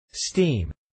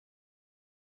Steam.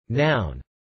 Noun.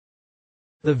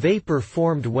 The vapor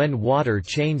formed when water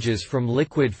changes from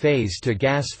liquid phase to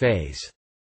gas phase.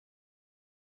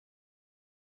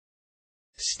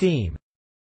 Steam.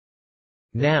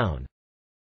 Noun.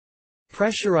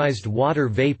 Pressurized water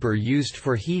vapor used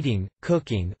for heating,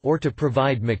 cooking, or to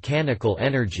provide mechanical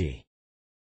energy.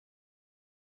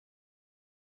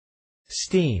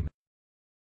 Steam.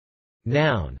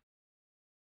 Noun.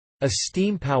 A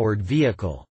steam-powered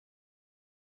vehicle.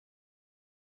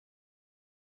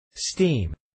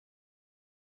 Steam.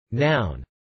 Noun.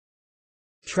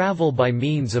 Travel by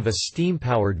means of a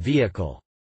steam-powered vehicle.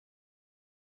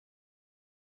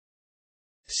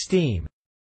 Steam.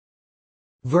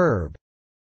 Verb.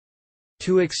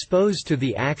 To expose to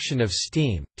the action of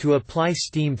steam, to apply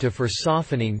steam to for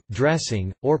softening,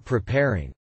 dressing, or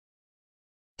preparing.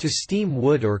 To steam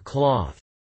wood or cloth.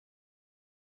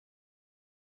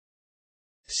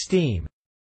 Steam.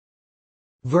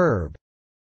 Verb.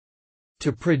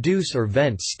 To produce or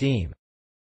vent steam.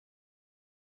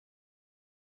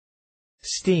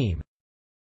 Steam.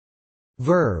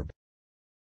 Verb.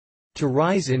 To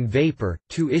rise in vapor,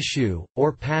 to issue,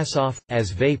 or pass off, as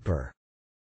vapor.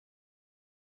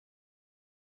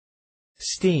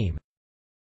 Steam.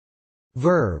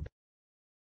 Verb.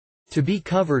 To be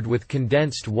covered with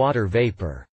condensed water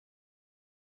vapor.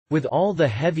 With all the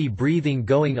heavy breathing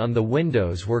going on, the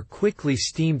windows were quickly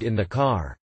steamed in the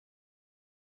car.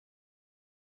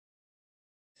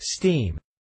 Steam.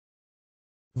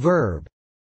 Verb.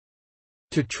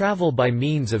 To travel by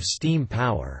means of steam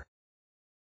power.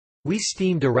 We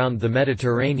steamed around the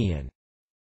Mediterranean.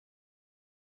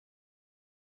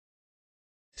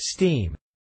 Steam.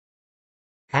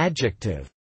 Adjective.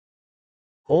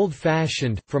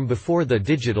 Old-fashioned, from before the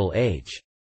digital age.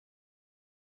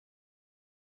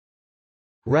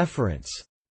 Reference.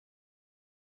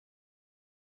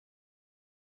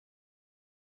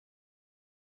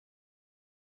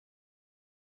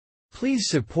 Please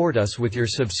support us with your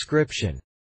subscription.